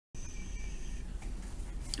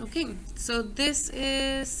Okay, so this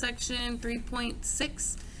is section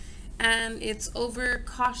 3.6 and it's over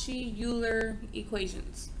Cauchy-Euler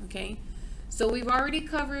equations, okay? So we've already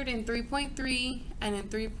covered in 3.3 and in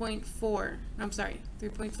 3.4, I'm sorry,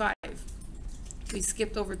 3.5. We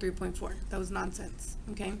skipped over 3.4, that was nonsense,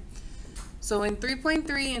 okay? So in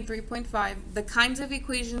 3.3 and 3.5, the kinds of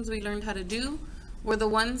equations we learned how to do were the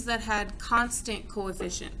ones that had constant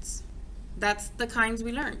coefficients. That's the kinds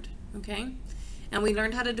we learned, okay? And we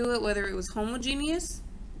learned how to do it whether it was homogeneous,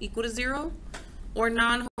 equal to 0, or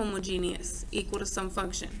non-homogeneous, equal to some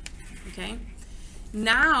function, okay?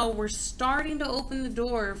 Now we're starting to open the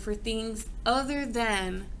door for things other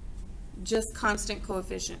than just constant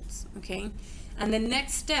coefficients, okay? And the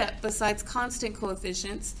next step besides constant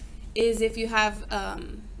coefficients is if you have a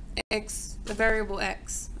variable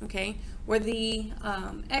x, okay, where the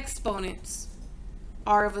exponents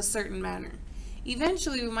are of a certain manner.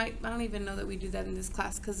 Eventually, we might, I don't even know that we do that in this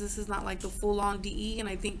class because this is not like the full-on DE, and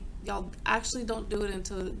I think y'all actually don't do it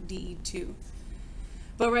until DE2.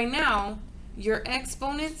 But right now, your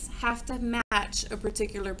exponents have to match a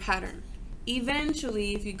particular pattern.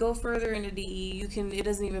 Eventually, if you go further into DE, you can, it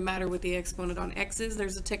doesn't even matter what the exponent on x is,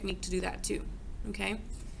 there's a technique to do that too, okay?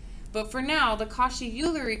 But for now, the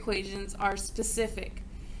Cauchy-Euler equations are specific.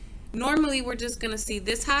 Normally, we're just going to see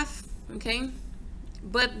this half, okay?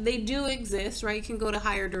 But they do exist, right? You can go to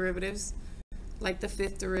higher derivatives, like the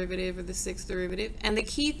 5th derivative or the 6th derivative. And the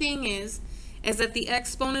key thing is that the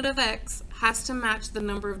exponent of x has to match the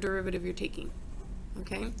number of derivative you're taking,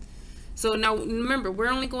 okay? So now, remember, we're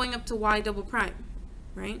only going up to y double prime,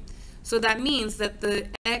 right? So that means that the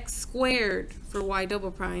x squared for y double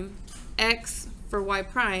prime, x for y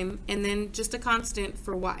prime, and then just a constant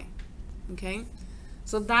for y, okay?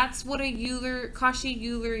 So that's what a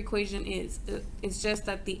Cauchy-Euler equation is. It's just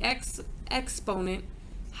that the exponent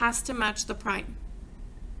has to match the prime,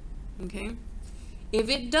 okay? If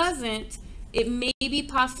it doesn't, it may be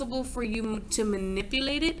possible for you to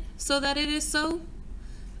manipulate it so that it is so.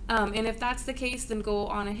 And if that's the case, then go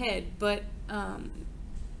on ahead. But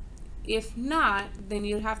if not, then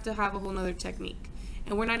you'd have to have a whole nother technique.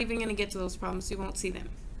 And we're not even going to get to those problems, so you won't see them,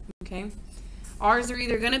 okay? Ours are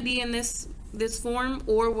either going to be in this form,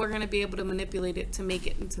 or we're going to be able to manipulate it to make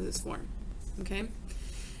it into this form, okay?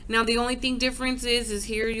 Now, the only thing difference is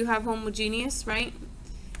here you have homogeneous, right?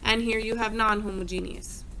 And here you have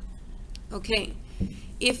non-homogeneous. Okay,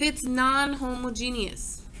 if it's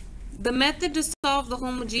non-homogeneous, the method to solve the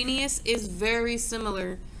homogeneous is very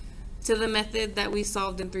similar to the method that we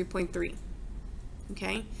solved in 3.3,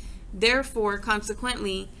 okay? Therefore,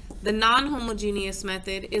 consequently, the non-homogeneous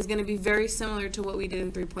method is going to be very similar to what we did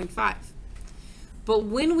in 3.5. But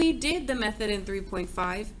when we did the method in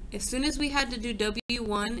 3.5, as soon as we had to do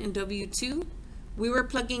W1 and W2, we were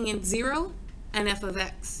plugging in 0 and f of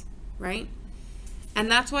x, right? And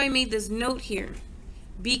that's why I made this note here.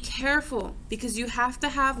 Be careful, because you have to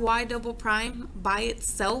have y double prime by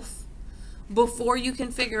itself before you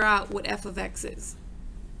can figure out what f of x is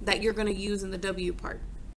that you're going to use in the W part,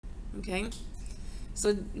 okay?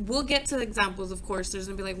 So we'll get to examples, of course. There's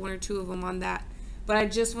going to be like 1 or 2 of them on that. But I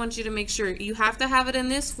just want you to make sure you have to have it in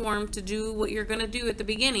this form to do what you're going to do at the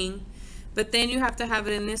beginning, but then you have to have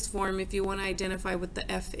it in this form if you want to identify what the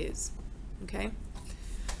f is, okay?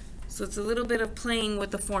 So it's a little bit of playing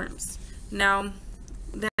with the forms. Now,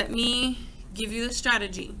 let me give you the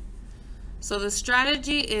strategy. So the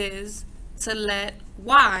strategy is to let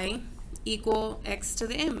y equal x to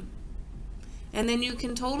the m. And then you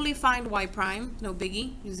can totally find y prime, no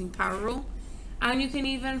biggie, using power rule. And you can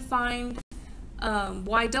even find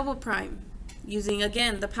y double prime using,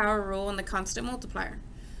 again, the power rule and the constant multiplier.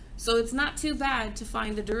 So it's not too bad to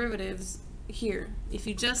find the derivatives here if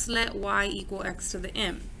you just let y equal x to the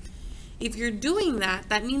m. If you're doing that,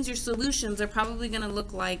 that means your solutions are probably going to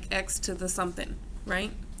look like x to the something,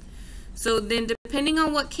 right? So then depending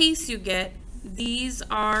on what case you get, these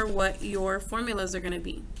are what your formulas are going to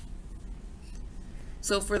be.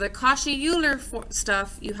 So for the Cauchy-Euler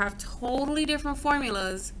stuff, you have totally different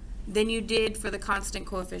formulas than you did for the constant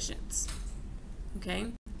coefficients,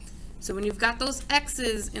 okay? So when you've got those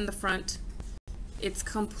x's in the front, it's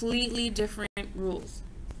completely different rules.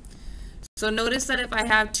 So notice that if I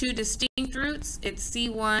have 2 distinct roots, it's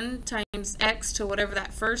c1 times x to whatever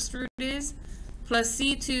that first root is, plus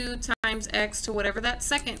c2 times x to whatever that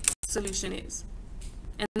second solution is.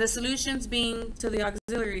 And the solutions being to the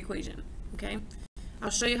auxiliary equation, okay?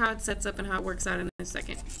 I'll show you how it sets up and how it works out in a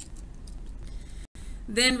second.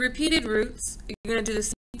 Then repeated roots, you're going to do the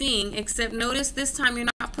same thing, except notice this time you're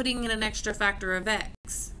not putting in an extra factor of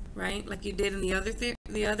x, right? Like you did in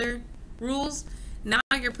the other rules. Now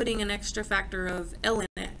you're putting an extra factor of ln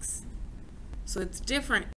x. So it's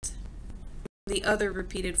different from the other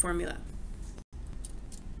repeated formula.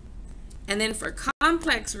 And then for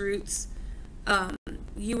complex roots,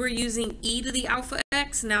 you were using e to the alpha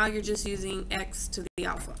x. Now you're just using x to the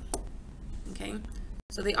alpha. Okay?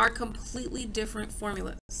 So they are completely different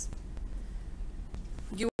formulas.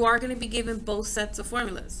 You are going to be given both sets of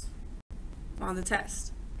formulas on the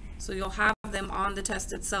test. So you'll have them on the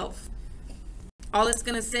test itself. All it's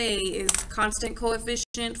going to say is constant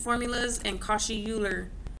coefficient formulas and Cauchy-Euler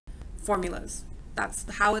formulas. That's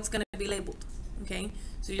how it's going to be labeled. Okay?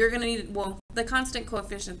 So you're going to need, well, the constant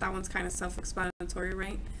coefficient, that one's kind of self-explanatory,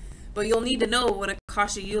 right? But you'll need to know what a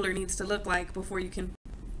Cauchy-Euler needs to look like before you can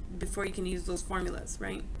use those formulas,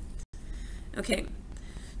 right? Okay.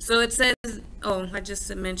 So it says, oh, I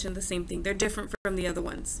just mentioned the same thing. They're different from the other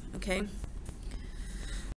ones, okay?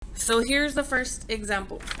 So here's the first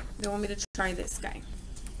example. They want me to try this guy.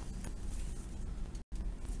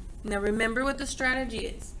 Now remember what the strategy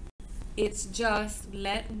is. It's just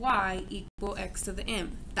let y equal x to the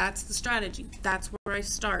m. That's the strategy. That's where I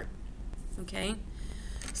start, okay?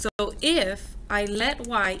 So if I let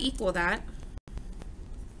y equal that,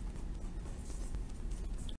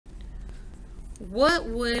 what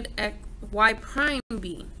would y prime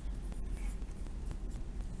be?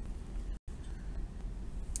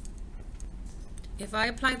 If I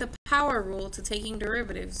apply the power rule to taking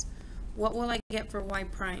derivatives, what will I get for y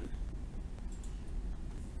prime?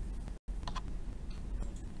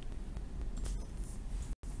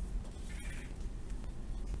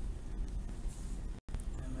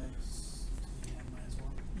 mx to the n minus 1.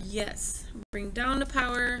 Yes, bring down the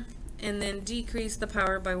power and then decrease the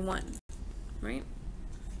power by 1, right?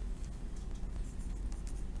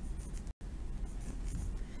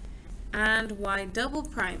 And y double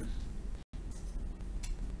prime.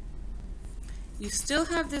 You still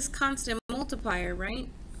have this constant multiplier, right?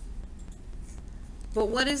 But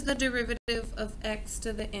what is the derivative of x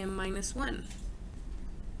to the m minus 1?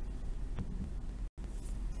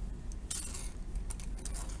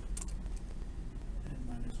 N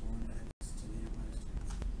minus 1 x to the n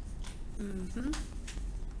minus 2.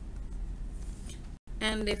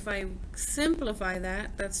 And if I simplify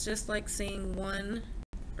that, that's just like saying 1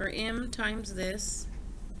 or m times this.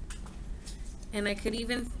 And I could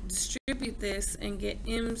even distribute this and get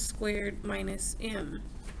m squared minus m,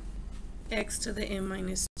 x to the m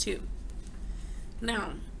minus 2.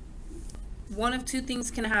 Now, one of two things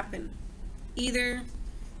can happen. Either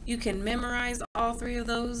you can memorize all three of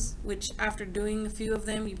those, which after doing a few of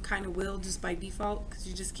them, you kind of will just by default, because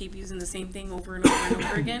you just keep using the same thing over and over and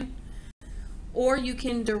over again. Or you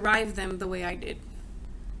can derive them the way I did.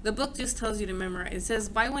 The book just tells you to memorize. It says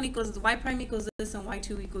y1 equals, y prime equals this and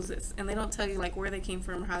y2 equals this. And they don't tell you like where they came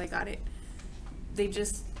from or how they got it. They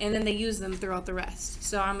just, and then they use them throughout the rest.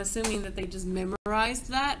 So I'm assuming that they just memorized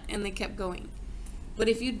that and they kept going. But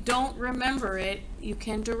if you don't remember it, you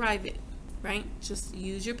can derive it, right? Just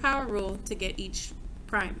use your power rule to get each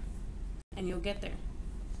prime and you'll get there.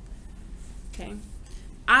 Okay.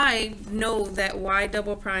 I know that y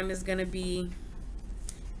double prime is going to be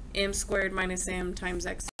m squared minus m times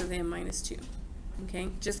x to the m minus 2. Okay,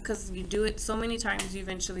 just because you do it so many times, you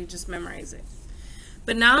eventually just memorize it.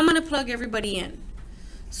 But now I'm going to plug everybody in.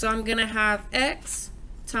 So I'm going to have x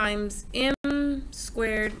times m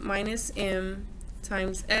squared minus m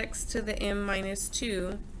times x to the m minus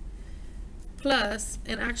 2 plus,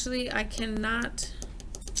 and actually I am not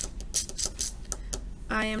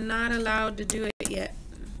allowed to do it yet.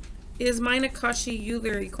 Is mine a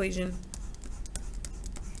Cauchy-Euler equation?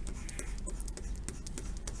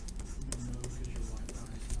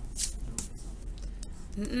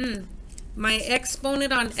 My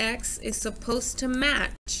exponent on x is supposed to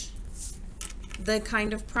match the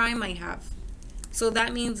kind of prime I have. So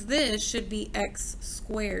that means this should be x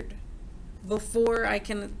squared before I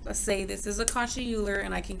can say this is a Cauchy-Euler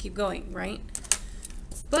and I can keep going, right?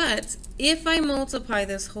 But if I multiply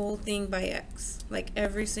this whole thing by x, like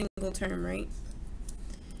every single term, right?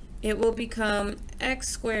 It will become x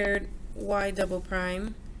squared y double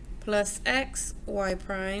prime plus x y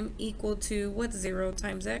prime equal to, what's 0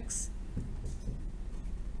 times x?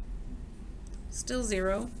 Still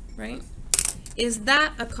 0, right? Is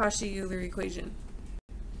that a Cauchy-Euler equation?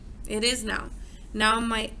 It is now. Now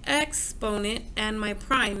my exponent and my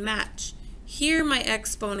prime match. Here my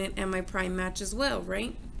exponent and my prime match as well,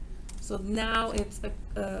 right? So now it's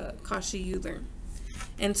a Cauchy-Euler.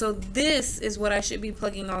 And so this is what I should be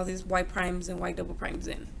plugging all these y primes and y double primes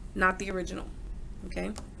in, not the original,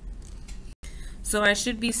 okay? So I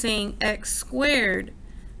should be saying x squared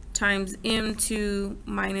times m2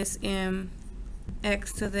 minus m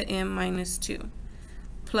x to the m minus 2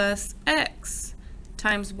 plus x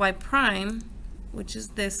times y prime, which is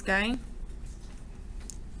this guy,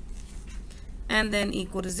 and then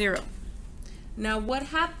equal to 0. Now what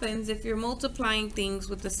happens if you're multiplying things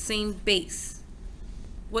with the same base?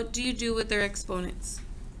 What do you do with their exponents?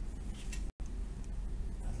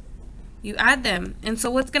 You add them. And so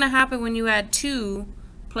what's going to happen when you add 2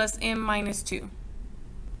 plus m minus 2?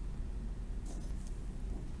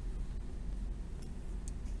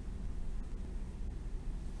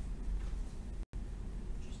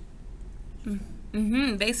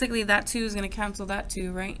 Basically that 2 is going to cancel that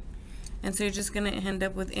 2, right? And so you're just going to end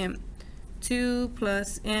up with m. 2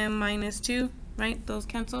 plus m minus 2, right? Those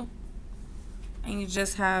cancel. And you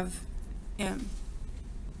just have m.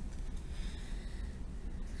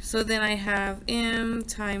 So then I have m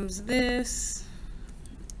times this.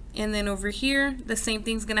 And then over here, the same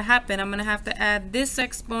thing's going to happen. I'm going to have to add this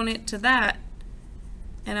exponent to that.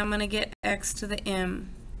 And I'm going to get x to the m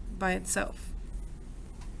by itself.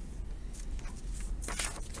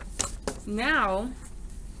 Now,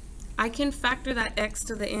 I can factor that x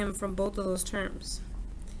to the m from both of those terms.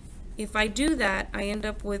 If I do that, I end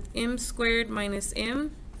up with m squared minus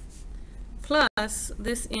m plus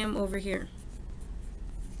this m over here.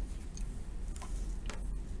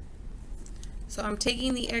 So I'm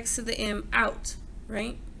taking the x to the m out,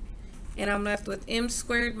 right? And I'm left with m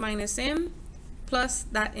squared minus m plus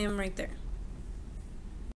that m right there.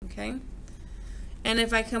 Okay? And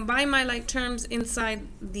if I combine my like terms inside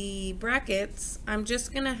the brackets, I'm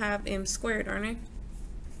just going to have m squared, aren't I?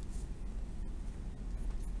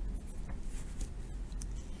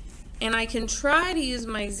 And I can try to use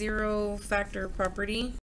my zero factor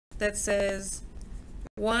property that says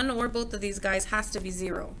one or both of these guys has to be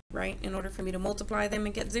 0, right? In order for me to multiply them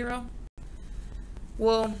and get 0.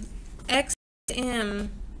 Well, x to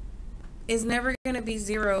m is never going to be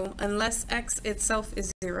 0 unless x itself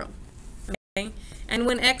is 0. Okay? And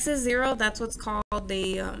when x is 0, that's what's called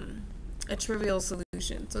a trivial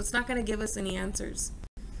solution. So it's not going to give us any answers.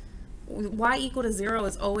 Y equal to 0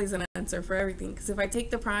 is always an answer for everything. Because if I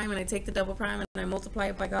take the prime and I take the double prime and I multiply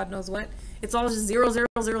it by God knows what, it's all just 0, 0,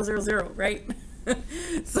 0, 0, 0, right?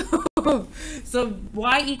 so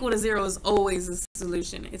y equal to 0 is always a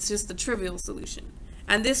solution. It's just a trivial solution.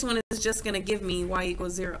 And this one is just going to give me y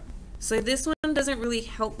equals 0. So this one doesn't really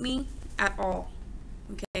help me at all.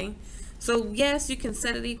 Okay? So yes, you can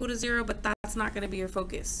set it equal to 0, but that's not going to be your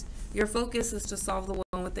focus. Your focus is to solve the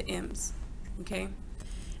one with the m's. Okay?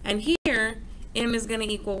 And here, m is going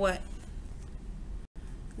to equal what?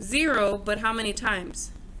 0, but how many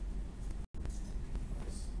times?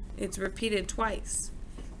 It's repeated twice.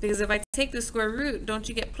 Because if I take the square root, don't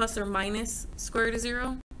you get plus or minus square root of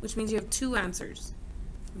 0? Which means you have 2 answers.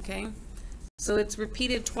 Okay? So it's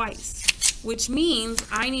repeated twice. Which means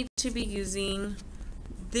I need to be using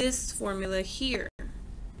this formula here.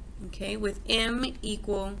 Okay? With m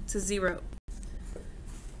equal to 0.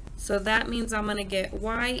 So that means I'm going to get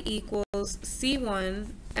y equals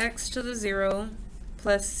c1 x to the 0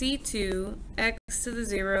 plus c2 x to the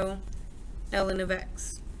 0 ln of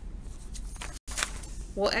x.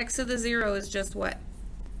 Well, x to the 0 is just what?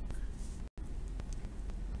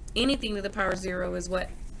 Anything to the power 0 is what?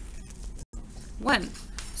 1.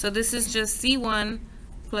 So this is just c1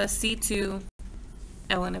 plus c2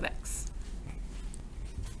 ln of x.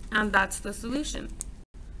 And that's the solution.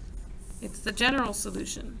 It's the general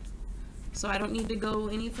solution. So I don't need to go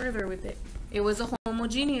any further with it. It was a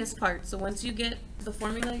homogeneous part. So once you get the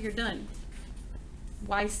formula, you're done.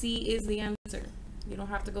 YC is the answer. You don't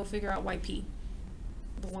have to go figure out YP.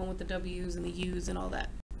 The one with the W's and the U's and all that.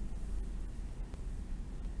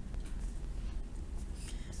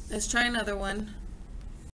 Let's try another one.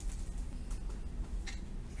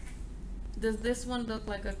 Does this one look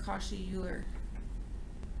like a Cauchy-Euler?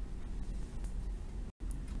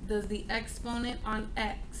 Does the exponent on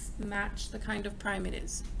x match the kind of prime it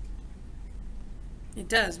is? It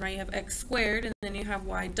does, right? You have x squared and then you have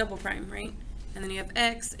y double prime, right? And then you have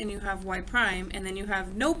x and you have y prime and then you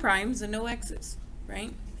have no primes and no x's,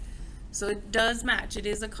 right? So it does match. It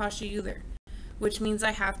is a Cauchy-Euler, which means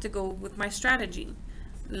I have to go with my strategy.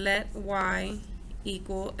 Let y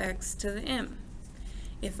equal x to the m.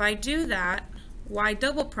 If I do that, y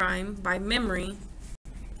double prime by memory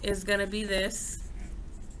is going to be this.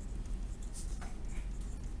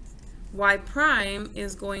 Y prime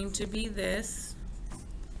is going to be this.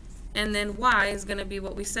 And then y is going to be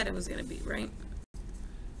what we said it was going to be, right?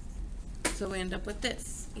 So we end up with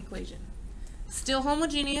this equation. Still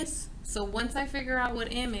homogeneous. So once I figure out what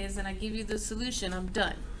m is and I give you the solution, I'm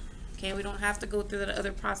done. Okay, we don't have to go through that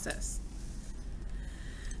other process.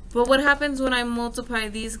 But what happens when I multiply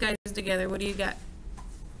these guys together? What do you got?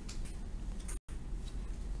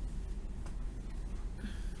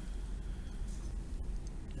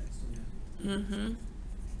 And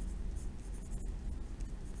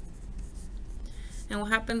what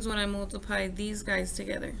happens when I multiply these guys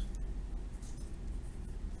together?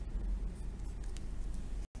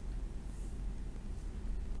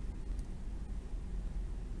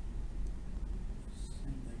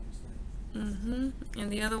 And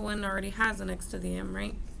the other one already has an x to the m,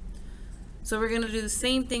 right? So we're going to do the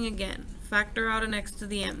same thing again. Factor out an x to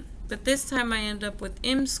the m. But this time I end up with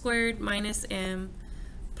m squared minus m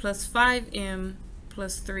plus 5m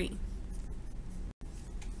plus 3.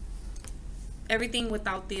 Everything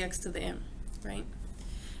without the x to the m, right?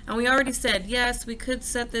 And we already said, yes, we could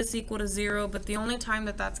set this equal to 0, but the only time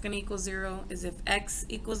that that's going to equal 0 is if x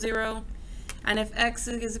equals 0. And if x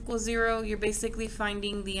is equal to 0, you're basically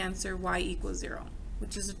finding the answer y equals 0,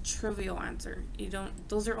 which is a trivial answer.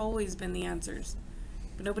 Those are always been the answers.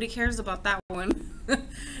 But nobody cares about that one.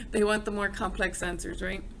 They want the more complex answers,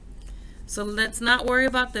 right? So let's not worry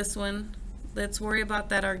about this one. Let's worry about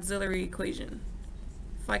that auxiliary equation.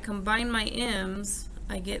 If I combine my m's,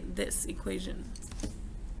 I get this equation.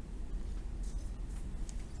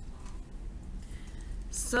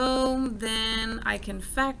 So then I can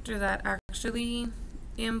factor that actually.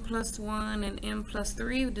 M plus 1 and m plus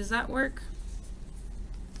 3. Does that work?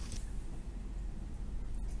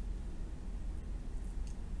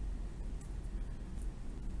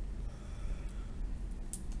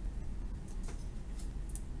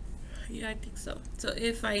 Yeah, I think so. So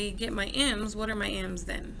if I get my m's, what are my m's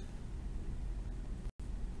then?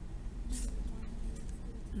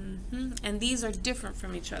 And these are different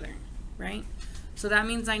from each other, right? So that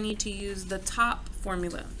means I need to use the top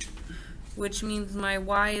formula, which means my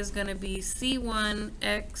y is going to be c1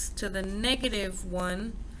 x to the negative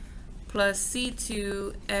 1 plus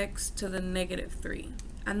c2 x to the negative 3.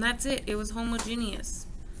 And that's it. It was homogeneous.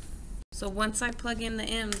 So once I plug in the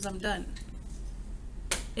m's, I'm done.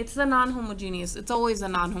 It's the non-homogeneous. It's always the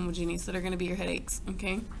non-homogeneous that are going to be your headaches,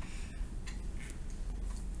 okay?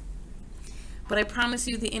 But I promise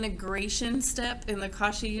you the integration step in the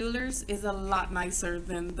Cauchy-Euler's is a lot nicer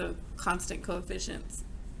than the constant coefficients.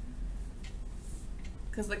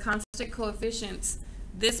 Because the constant coefficients,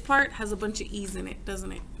 this part has a bunch of e's in it,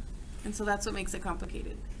 doesn't it? And so that's what makes it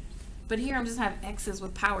complicated. But here I'm just have x's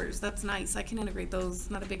with powers. That's nice. I can integrate those.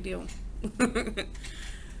 Not a big deal.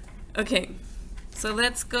 Okay. So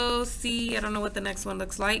let's go see, I don't know what the next one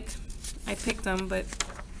looks like. I picked them, but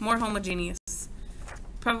more homogeneous.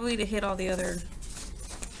 Probably to hit all the other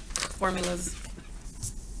formulas.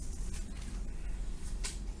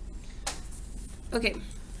 Okay,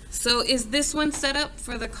 so is this one set up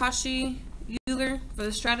for the Cauchy-Euler, for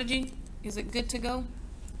the strategy? Is it good to go?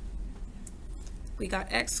 We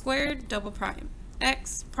got x squared, double prime.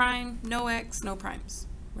 X, prime, no x, no primes,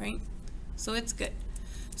 right? So it's good.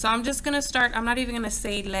 So I'm just going to start, I'm not even going to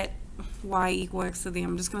say let y equal x to the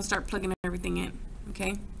m. I'm just going to start plugging everything in,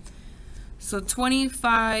 okay? So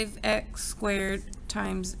 25x squared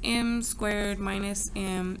times m squared minus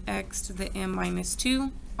m x to the m minus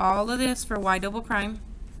 2. All of this for y double prime.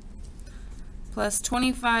 Plus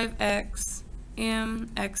 25x m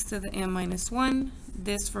x to the m minus 1.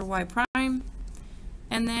 This for y prime.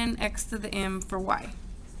 And then x to the m for y.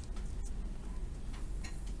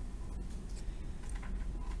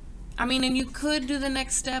 I mean, and you could do the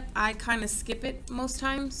next step. I kind of skip it most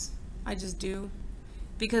times. I just do.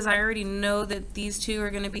 Because I already know that these two are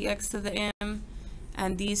going to be x to the m.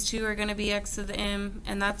 And these two are going to be x to the m.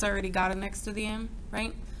 And that's already got an x to the m,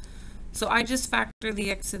 right? So I just factor the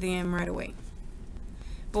x to the m right away.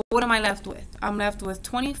 But what am I left with? I'm left with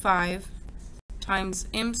 25 times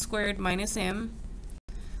m squared minus m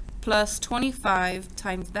plus 25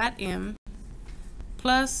 times that m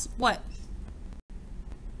plus what?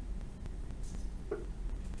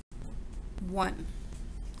 1.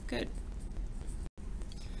 Good.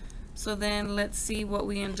 So then let's see what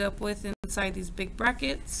we end up with inside these big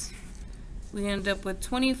brackets. We end up with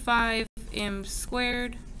 25m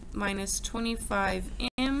squared minus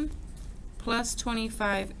 25m plus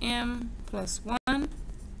 25m plus 1.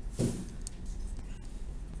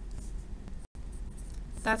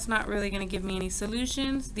 That's not really going to give me any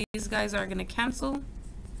solutions. These guys are going to cancel.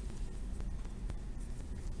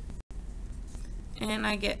 And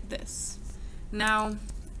I get this. Now,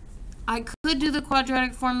 I could do the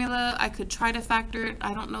quadratic formula. I could try to factor it.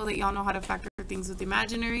 I don't know that y'all know how to factor things with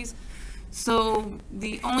imaginaries. So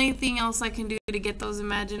the only thing else I can do to get those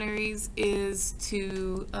imaginaries is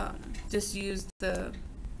to just use the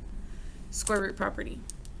square root property.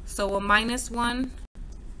 So a minus 1,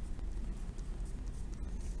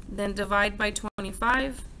 then divide by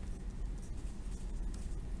 25,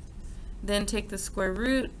 Then take the square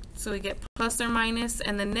root, so we get plus or minus,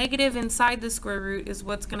 and the negative inside the square root is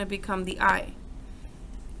what's going to become the I.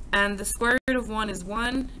 And the square root of 1 is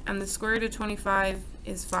 1, and the square root of 25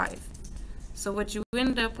 is 5. So what you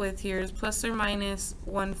end up with here is plus or minus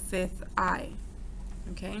 1/5 I.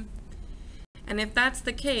 Okay? And if that's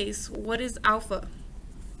the case, what is alpha?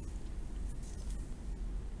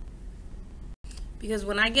 Because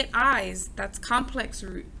when I get i's, that's complex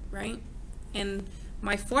root, right? And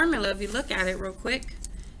my formula, if you look at it real quick,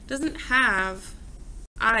 doesn't have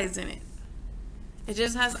i's in it. It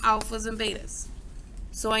just has alphas and betas.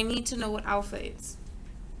 So I need to know what alpha is.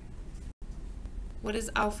 What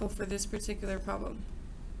is alpha for this particular problem?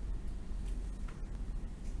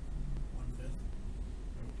 1/5.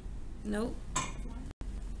 Nope.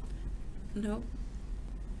 Nope.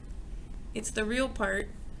 It's the real part,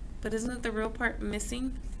 but isn't the real part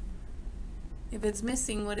missing? If it's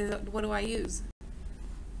missing, what do I use?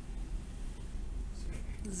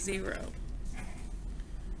 0.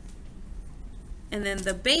 And then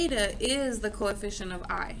the beta is the coefficient of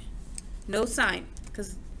I. No sign,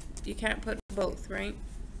 because you can't put both, right?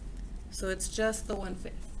 So it's just the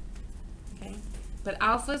 1/5. Okay? But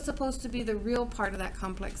alpha is supposed to be the real part of that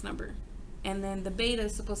complex number. And then the beta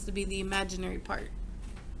is supposed to be the imaginary part.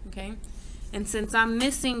 Okay? And since I'm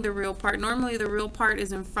missing the real part, normally the real part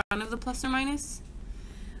is in front of the plus or minus.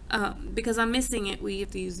 Because I'm missing it, we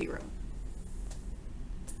have to use 0.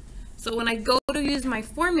 So when I go to use my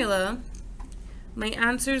formula, my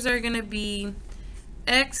answers are going to be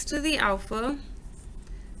x to the alpha,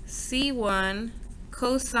 C1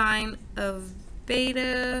 cosine of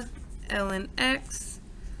beta ln x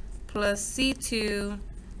plus C2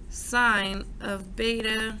 sine of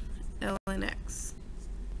beta ln x.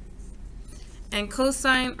 And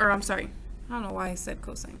cosine, or I'm sorry, I don't know why I said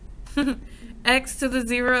cosine. X to the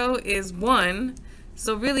 0 is 1,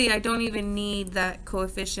 so really I don't even need that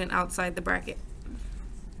coefficient outside the bracket.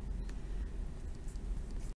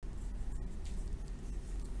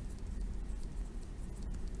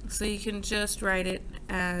 So you can just write it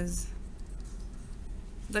as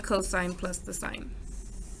the cosine plus the sine.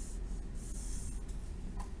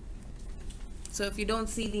 So if you don't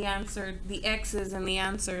see the answer, the x's in the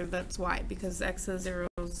answer, that's why, because x to 0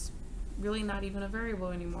 is really not even a variable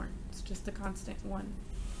anymore. It's just a constant 1.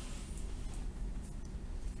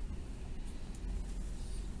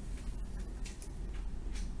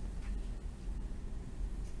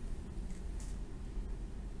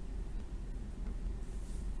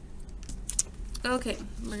 Okay,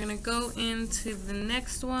 we're gonna go into the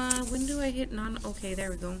next one. When do I hit okay, there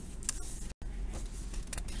we go.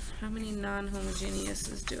 How many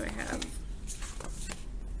non-homogeneuses do I have?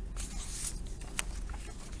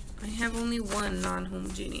 I have only one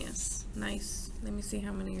non-homogeneous. Nice. Let me see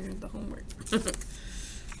how many are in the homework.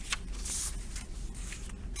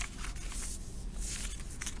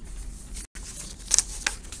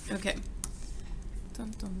 Okay.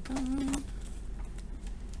 Dun, dun, dun.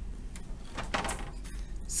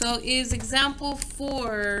 So is example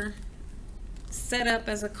 4 set up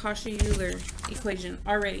as a Cauchy-Euler equation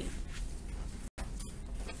already?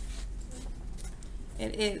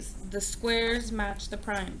 It is. The squares match the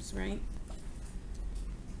primes, right?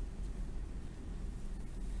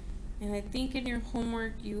 And I think in your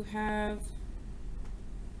homework you have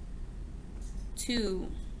two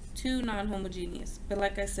non-homogeneous. But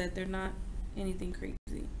like I said, they're not anything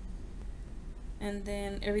crazy. And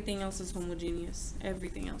then everything else is homogeneous.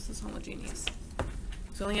 Everything else is homogeneous.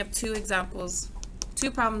 So I only have 2 examples, 2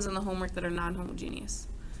 problems in the homework that are non-homogeneous.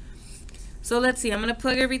 So let's see, I'm going to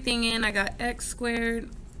plug everything in. I got x squared,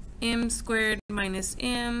 m squared minus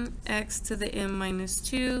m, x to the m minus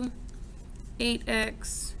 2,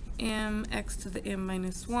 8x, m, x to the m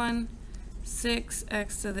minus 1,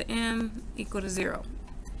 6x to the m equal to 0.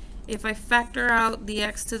 If I factor out the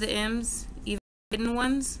x to the m's, even hidden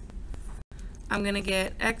ones, I'm going to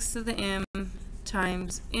get x to the m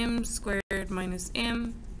times m squared minus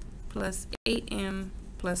m plus 8m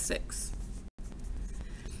plus 6.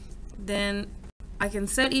 Then I can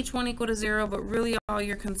set each one equal to 0, but really all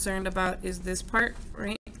you're concerned about is this part,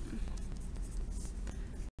 right?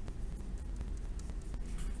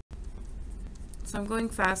 So I'm going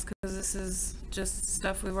fast because this is just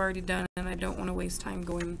stuff we've already done and I don't want to waste time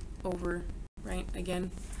going over, right, again.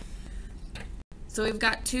 So we've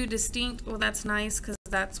got 2 distinct, well that's nice because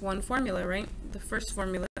that's one formula, right? The first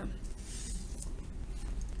formula.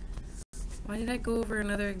 Why did I go over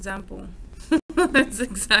another example? It's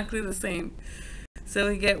exactly the same. So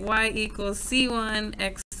we get y equals c1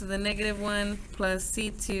 x to the negative 1 plus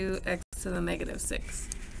c2 x to the negative 6.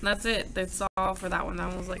 And that's it. That's all for that one. That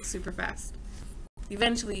one was like super fast.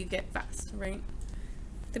 Eventually you get fast, right?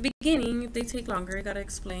 The beginning, they take longer. You gotta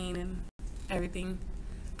explain and everything.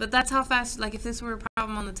 But that's how fast, like if this were a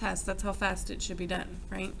problem on the test, that's how fast it should be done,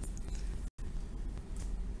 right?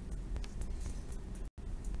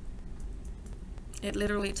 It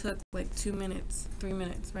literally took like 2 minutes, 3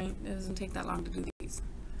 minutes, right? It doesn't take that long to do these.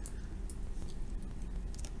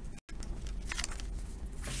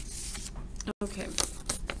 Okay.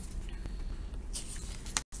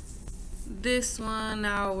 This one,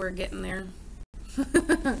 now we're getting there.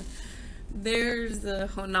 There's the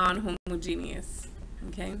non-homogeneous,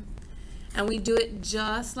 okay? And we do it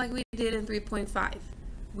just like we did in 3.5.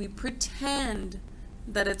 We pretend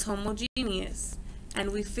that it's homogeneous,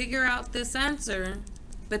 and we figure out this answer,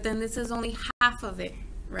 but then this is only half of it,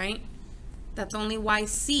 right? That's only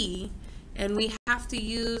YC, and we have to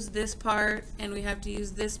use this part, and we have to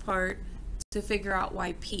use this part to figure out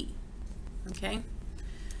YP, okay?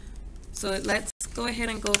 So let's go ahead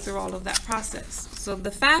and go through all of that process. So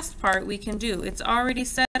the fast part we can do. It's already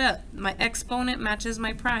set up. My exponent matches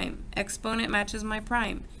my prime. Exponent matches my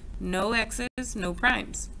prime. No x's, no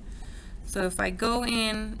primes. So if I go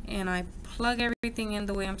in and I plug everything in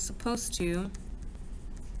the way I'm supposed to,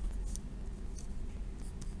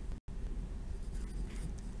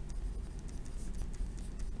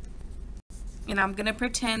 and I'm going to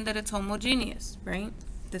pretend that it's homogeneous, right?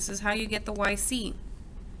 This is how you get the YC.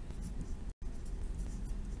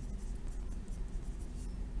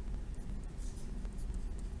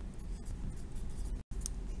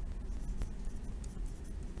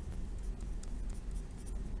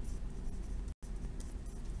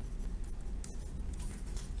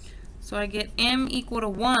 So I get m equal to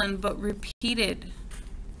 1, but repeated,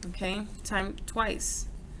 okay, twice.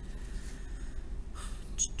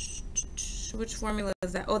 Which formula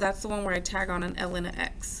is that? Oh, that's the one where I tag on an L and an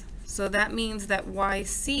X. So that means that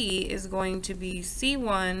YC is going to be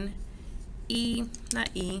C1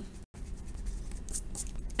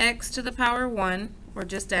 X to the power 1, or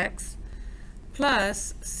just X,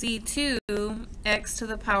 plus C2 X to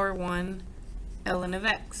the power 1 ln of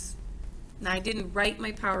X. Now I didn't write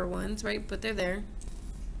my power ones, right, but they're there.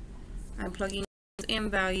 I'm plugging m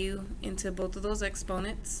value into both of those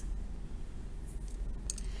exponents.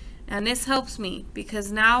 And this helps me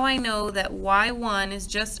because now I know that y1 is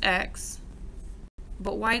just x,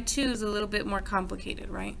 but y2 is a little bit more complicated,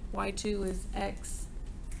 right? y2 is x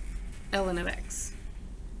ln of x.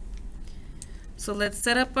 So let's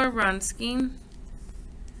set up our run scheme.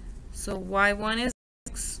 So y1 is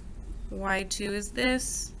x, y2 is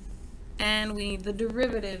this, and we need the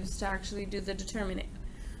derivatives to actually do the determinant.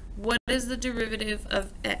 What is the derivative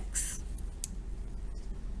of x?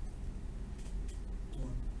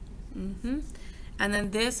 And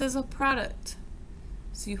then this is a product.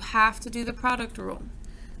 So you have to do the product rule.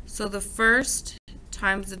 So the first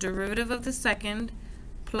times the derivative of the second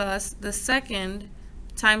plus the second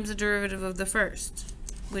times the derivative of the first,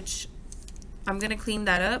 which I'm going to clean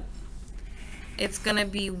that up. It's going to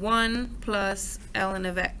be 1 plus ln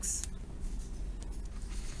of x.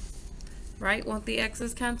 Right? Won't the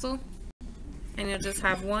x's cancel? And you'll just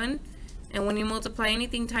have 1. And when you multiply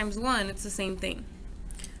anything times 1, it's the same thing.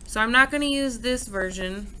 So I'm not going to use this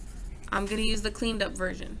version. I'm going to use the cleaned up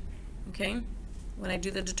version, okay, when I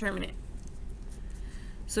do the determinant.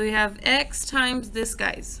 So we have x times this,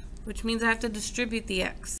 guys, which means I have to distribute the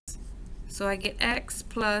x. So I get x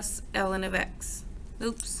plus ln of x.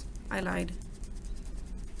 Oops, I lied.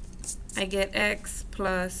 I get x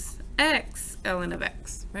plus x ln of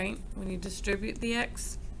x, right, when you distribute the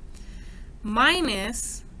x,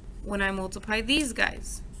 minus when I multiply these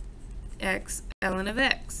guys, x ln of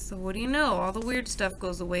x. So what do you know? All the weird stuff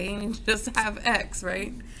goes away and you just have x,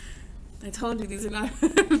 right? I told you these are not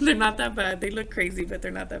they're not that bad. They look crazy, but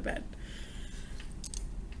they're not that bad.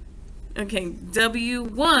 Okay,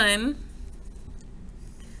 W1.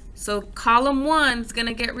 So column 1 is going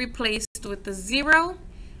to get replaced with the 0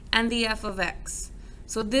 and the f of x.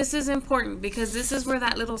 So this is important because this is where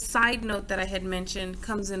that little side note that I had mentioned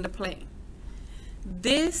comes into play.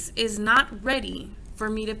 This is not ready for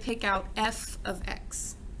me to pick out f of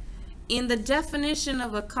x. In the definition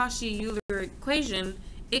of a Cauchy-Euler equation,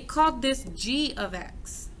 it called this g of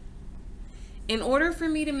x. In order for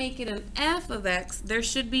me to make it an f of x, there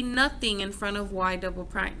should be nothing in front of y double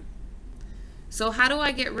prime. So how do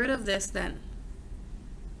I get rid of this then?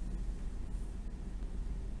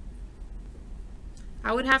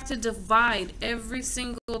 I would have to divide every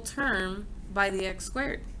single term by the x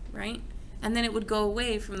squared, right? And then it would go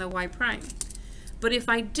away from the y prime. But if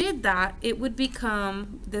I did that, it would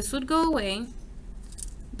become, this would go away.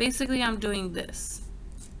 Basically, I'm doing this.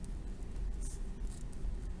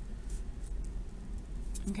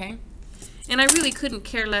 Okay? And I really couldn't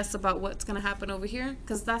care less about what's going to happen over here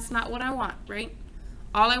because that's not what I want, right?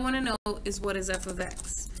 All I want to know is what is f of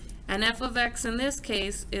x. And f of x in this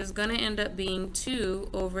case is going to end up being 2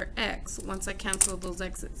 over x once I cancel those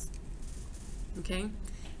x's. Okay?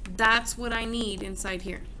 That's what I need inside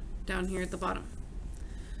here, down here at the bottom.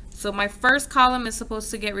 So my first column is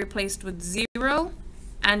supposed to get replaced with 0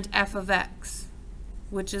 and f of x,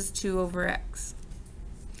 which is 2 over x.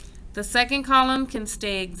 The second column can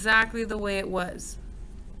stay exactly the way it was.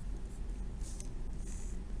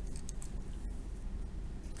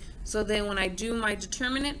 So then when I do my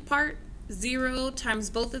determinant part, 0 times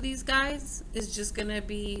both of these guys is just going to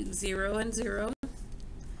be 0 and 0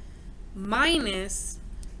 minus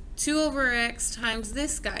 2 over x times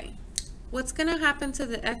this guy. What's going to happen to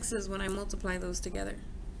the x's when I multiply those together?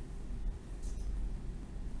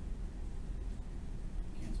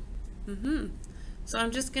 So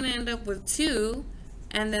I'm just going to end up with 2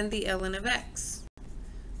 and then the ln of x,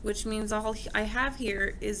 which means all I have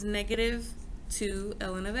here is negative 2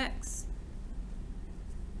 ln of x.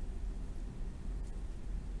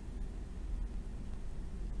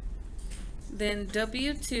 Then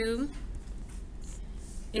W2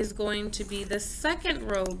 is going to be the second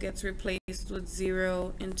row gets replaced with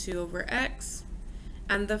 0 and 2 over x,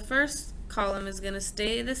 and the first column is going to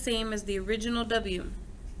stay the same as the original W,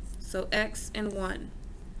 so x and 1.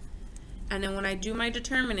 And then when I do my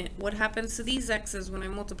determinant, what happens to these x's when I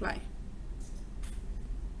multiply?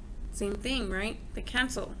 Same thing, right? They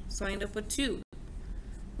cancel, so I end up with 2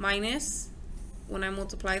 minus, when I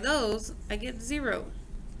multiply those, I get 0,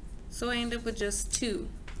 so I end up with just 2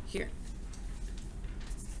 here.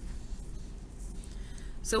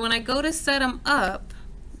 So when I go to set them up,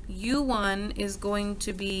 u1 is going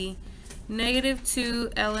to be negative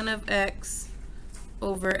 2 ln of x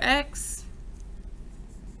over x,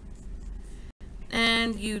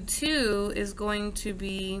 and u2 is going to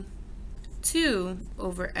be 2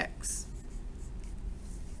 over x.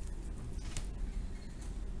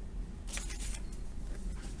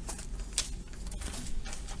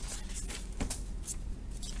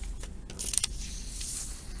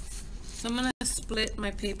 So I'm going to split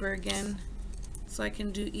my paper again so I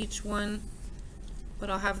can do each one, but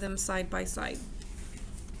I'll have them side by side.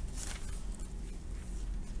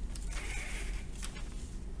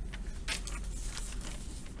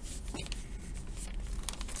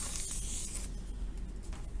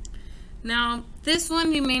 Now, this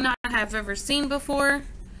one you may not have ever seen before,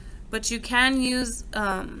 but you can use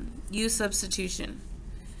u substitution.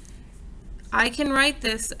 I can write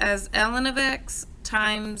this as ln of x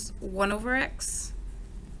times 1 over x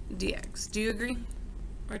dx. Do you agree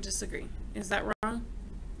or disagree? Is that wrong?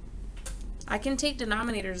 I can take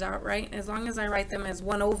denominators out, right? As long as I write them as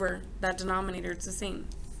 1 over that denominator, it's the same.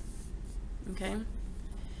 Okay?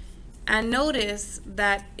 And notice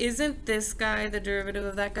that isn't this guy the derivative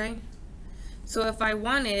of that guy? So if I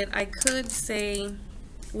wanted, I could say,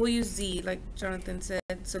 we'll use z like Jonathan said.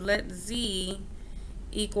 So let z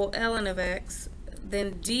equal ln of x,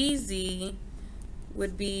 then dz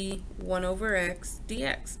would be 1 over x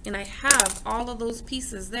dx. And I have all of those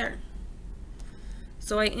pieces there.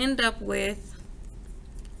 So I end up with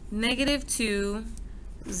negative 2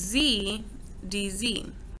 z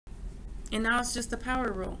dz. And now it's just the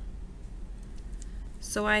power rule.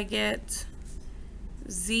 So I get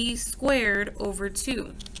z squared over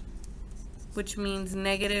 2, which means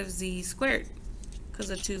negative z squared, because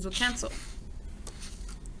the 2's will cancel.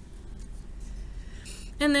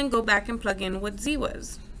 And then go back and plug in what z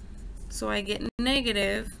was. So I get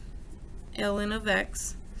negative ln of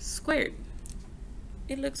x squared.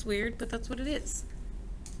 It looks weird, but that's what it is.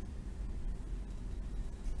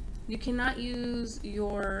 You cannot use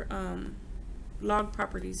your log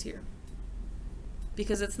properties here,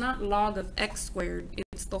 because it's not log of x squared,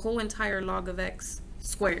 it's the whole entire log of x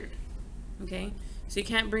squared. Okay? So you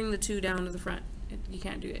can't bring the 2 down to the front. You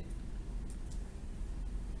can't do it.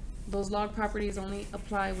 Those log properties only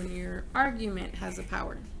apply when your argument has a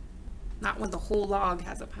power, not when the whole log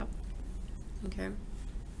has a power. Okay?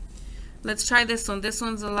 Let's try this one. This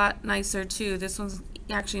one's a lot nicer too. This one's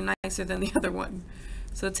actually nicer than the other one.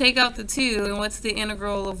 So take out the 2, and what's the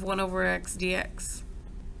integral of 1 over x dx?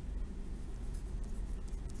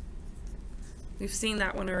 We've seen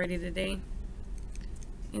that one already today.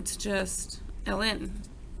 It's just ln,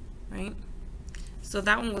 right? So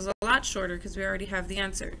that one was a lot shorter because we already have the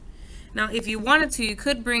answer. Now, if you wanted to, you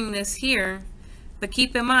could bring this here, but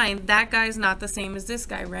keep in mind, that guy's not the same as this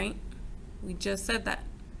guy, right? We just said that.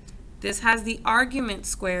 This has the argument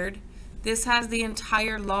squared. This has the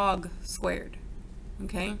entire log squared,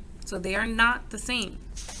 okay? So they are not the same.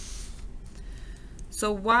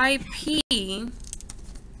 So YP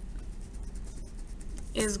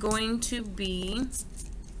is going to be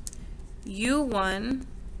U1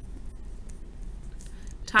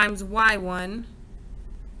 times Y1.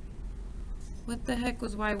 What the heck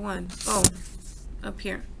was Y1? Oh, up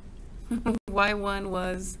here. Y1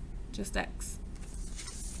 was just X.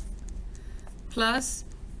 Plus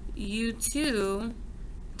U2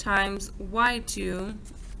 times Y2,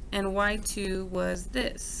 and Y2 was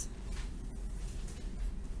this.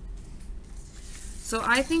 So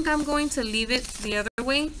I think I'm going to leave it the other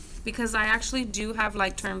way because I actually do have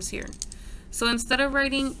like terms here. So instead of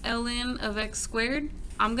writing ln of x squared,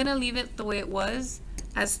 I'm going to leave it the way it was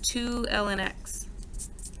as 2 ln x.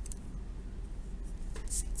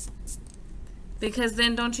 Because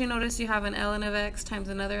then don't you notice you have an ln of x times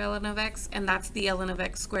another ln of x, and that's the ln of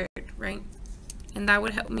x squared, right? And that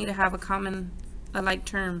would help me to have a like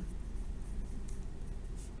term.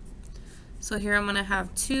 So here I'm going to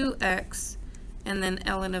have 2x and then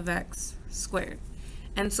ln of x squared.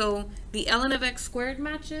 And so the ln of x squared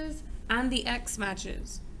matches and the x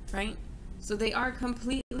matches, right? So they are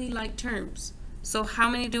completely like terms. So how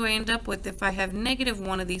many do I end up with if I have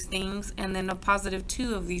 -1 of these things and then a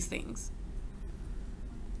 +2 of these things?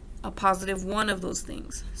 A +1 of those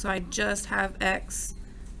things. So I just have x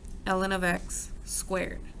ln of x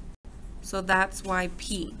squared. So that's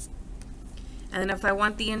YP. And then if I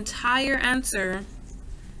want the entire answer,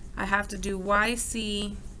 I have to do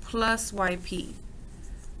YC plus YP,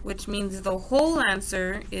 which means the whole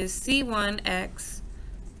answer is C1x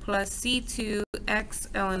plus C2x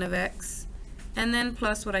ln of x, and then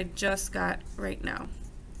plus what I just got right now.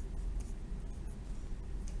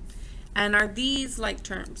 And are these like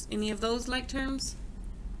terms? Any of those like terms?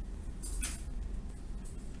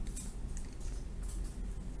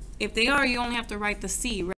 If they are, you only have to write the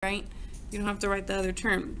C, right? You don't have to write the other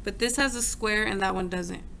term. But this has a square and that one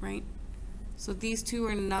doesn't, right? So these two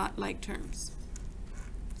are not like terms.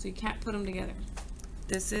 So you can't put them together.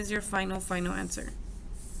 This is your final answer.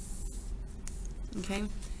 Okay?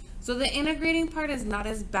 So the integrating part is not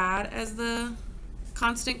as bad as the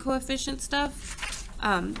constant coefficient stuff.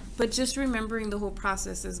 But just remembering the whole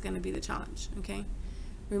process is going to be the challenge, okay?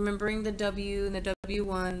 Remembering the W and the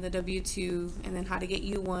W1, the W2, and then how to get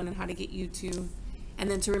U1 and how to get U2. And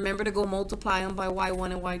then to remember to go multiply them by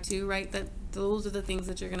Y1 and Y2, right? Those are the things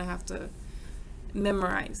that you're going to have to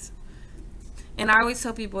memorize. And I always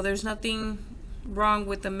tell people there's nothing wrong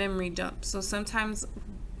with the memory dump. So sometimes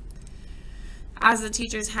as the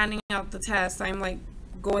teacher's handing out the test, I'm like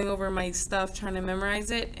going over my stuff trying to memorize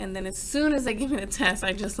it, and then as soon as they give me the test,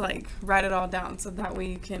 I just like write it all down so that way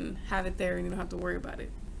you can have it there and you don't have to worry about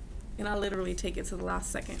it. And I literally take it to the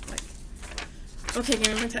last second, like, okay,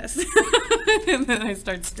 give me my test. And then I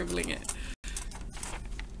start scribbling it.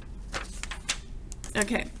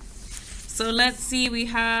 Okay, so let's see, we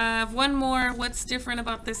have one more. What's different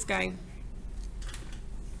about this guy?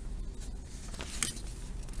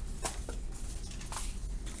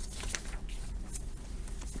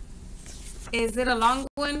 Is it a long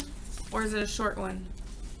one or is it a short one?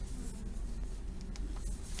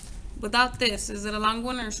 Without this, is it a long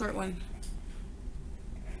one or a short one?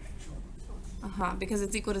 Because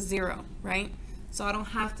it's equal to 0, right? So I don't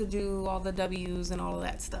have to do all the W's and all of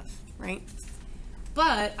that stuff, right?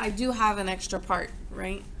 But I do have an extra part,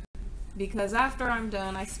 right? Because after I'm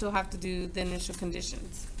done, I still have to do the initial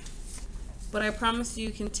conditions. But I promise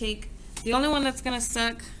you can take, the only one that's going to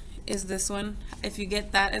suck is this one, if you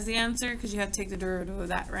get that as the answer, because you have to take the derivative of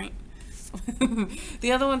that, right?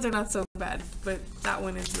 The other ones are not so bad, but that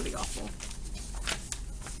one is really awful.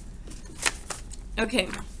 Okay,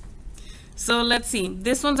 so let's see.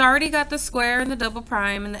 This one's already got the square and the double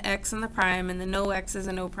prime and the x and the prime and the no x's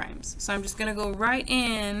and no primes. So I'm just going to go right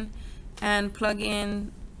in and plug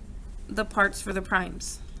in the parts for the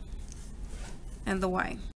primes and the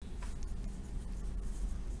y.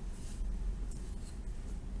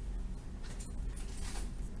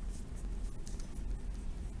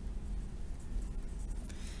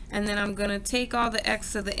 And then I'm going to take all the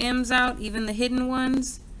x of the m's out, even the hidden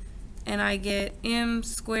ones, and I get m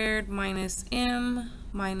squared minus m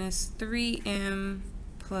minus 3m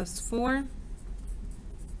plus 4.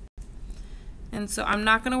 And so I'm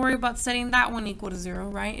not going to worry about setting that one equal to 0,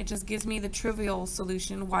 right? It just gives me the trivial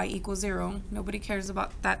solution, y equals 0. Nobody cares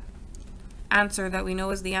about that answer that we know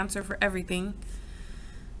is the answer for everything.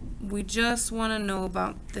 We just want to know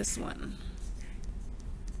about this one.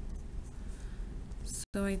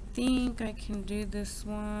 So I think I can do this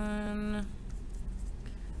one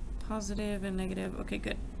positive and negative. Okay,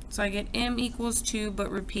 good. So I get m equals 2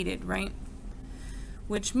 but repeated, right?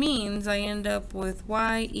 which means I end up with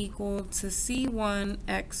y equal to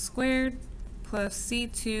c1x squared plus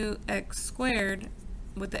c2x squared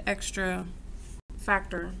with the extra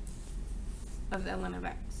factor of ln of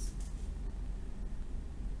x.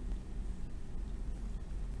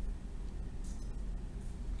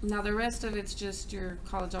 Now the rest of it's just your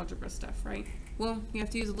college algebra stuff, right? Well, you have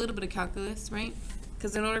to use a little bit of calculus, right?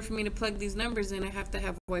 Because in order for me to plug these numbers in, I have to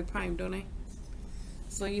have y prime, don't I?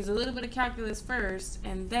 So use a little bit of calculus first,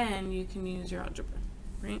 and then you can use your algebra,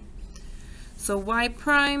 right? So y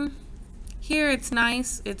prime, here it's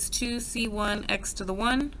nice, it's 2c1 x to the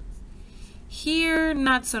 1. Here,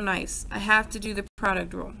 not so nice. I have to do the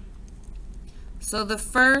product rule. So the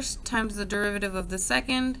first times the derivative of the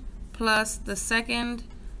second plus the second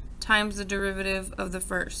times the derivative of the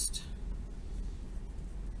first.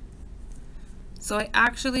 So I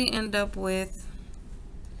actually end up with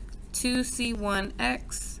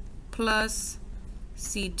 2c1x plus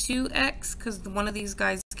c2x, because one of these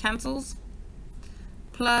guys cancels,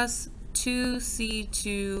 plus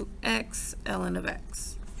 2c2x ln of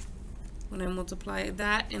x. When I multiply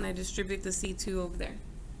that and I distribute the c2 over there.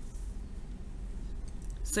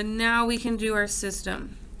 So now we can do our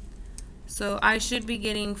system. So I should be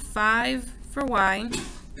getting 5 for y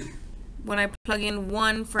when I plug in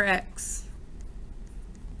 1 for x.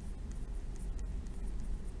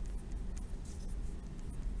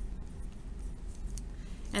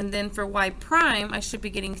 And then for y prime, I should be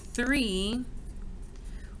getting 3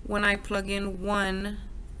 when I plug in 1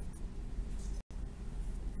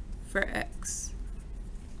 for x.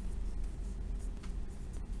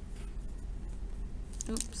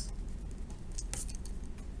 Oops.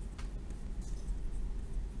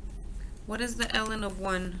 What is the ln of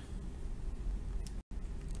 1?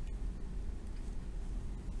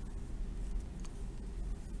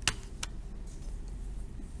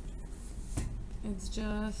 It's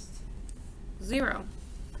just 0.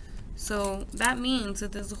 So that means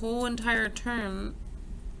that this whole entire term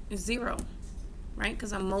is 0, right?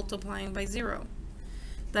 Because I'm multiplying by 0.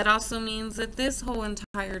 That also means that this whole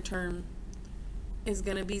entire term is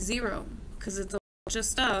going to be 0, because it's a bunch of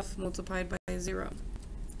stuff multiplied by 0.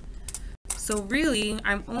 So really,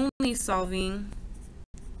 I'm only solving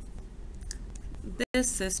this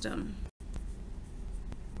system.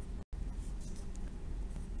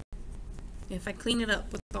 If I clean it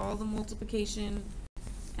up with all the multiplication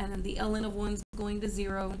and then the ln of 1's going to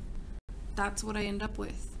 0, that's what I end up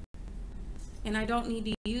with. And I don't need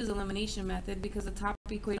to use elimination method because the top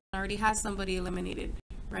equation already has somebody eliminated,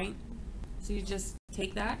 right? So you just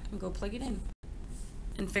take that and go plug it in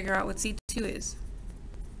and figure out what C2 is.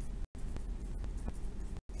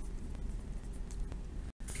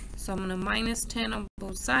 So I'm going to minus 10 on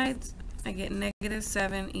both sides. I get negative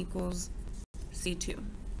 7 equals C2.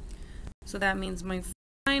 So that means my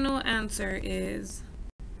final answer is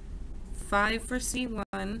 5 for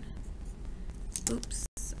C1, oops,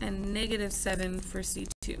 and negative 7 for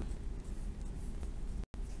C2.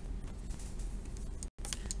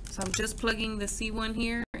 So I'm just plugging the C1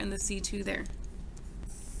 here and the C2 there.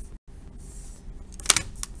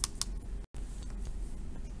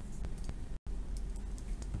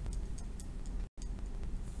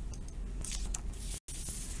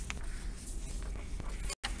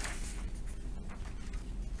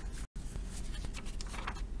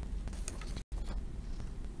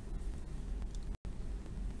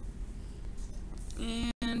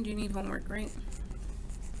 And you need homework, right?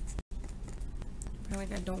 I feel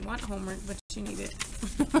like I don't want homework, but you need it.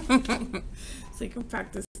 So you can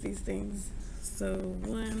practice these things. So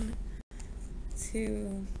 1,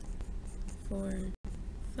 2, 4,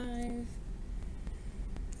 5,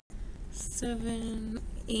 7,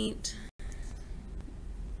 8.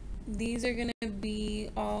 These are going to be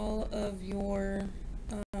all of your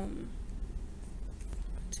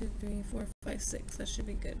 2, 3, 4, 5, 6. That should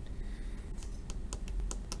be good.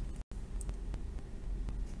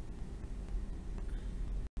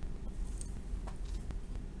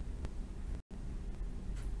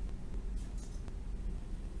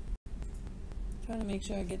 Trying to make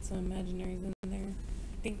sure I get some imaginaries in there.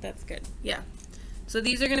 I think that's good. Yeah. So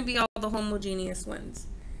these are going to be all the homogeneous ones.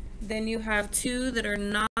 Then you have 2 that are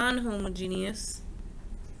non-homogeneous,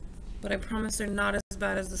 but I promise they're not as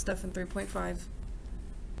bad as the stuff in 3.5.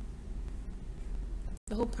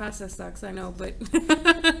 The whole process sucks, I know, but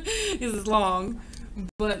this is long.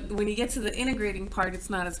 But when you get to the integrating part, it's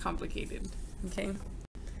not as complicated. Okay?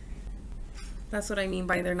 That's what I mean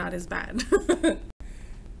by they're not as bad.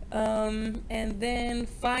 And then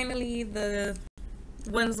finally the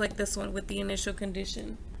ones like this one with the initial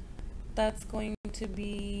condition. That's going to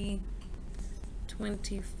be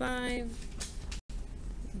 25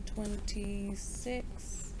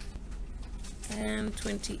 26, and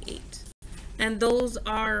 28. And those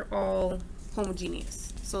are all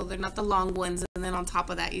homogeneous. So they're not the long ones, and then on top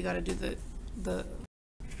of that you got to do the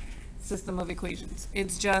system of equations.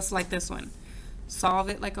 It's just like this one. Solve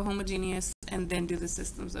it like a homogeneous and then do the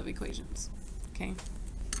systems of equations. Okay.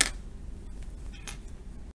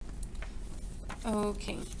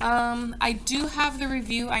 Okay. I do have the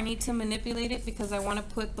review. I need to manipulate it because I want to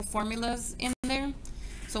put the formulas in there.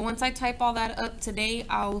 So once I type all that up today,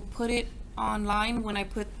 I'll put it online when I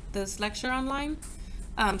put this lecture online.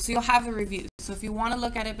 So you'll have the review. So if you want to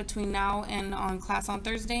look at it between now and on class on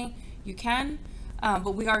Thursday, you can.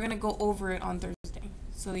 But we are going to go over it on Thursday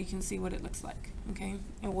so you can see what it looks like, okay?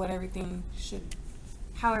 And what everything should,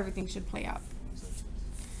 how everything should play out.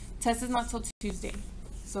 Test is not till Tuesday,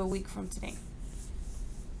 so a week from today.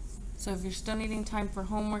 So if you're still needing time for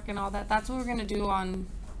homework and all that, that's what we're going to do on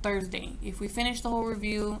Thursday. If we finish the whole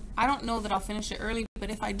review, I don't know that I'll finish it early,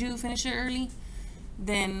 but if I do finish it early,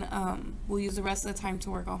 then we'll use the rest of the time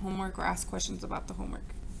to work on homework or ask questions about the homework.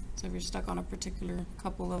 So if you're stuck on a particular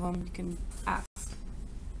couple of them, you can ask.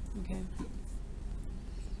 Okay.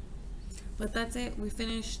 But that's it. We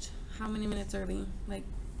finished how many minutes early? Like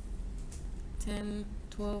 10,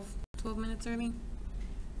 12 minutes early?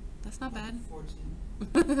 That's not bad.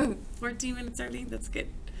 14. 14 minutes early? That's good.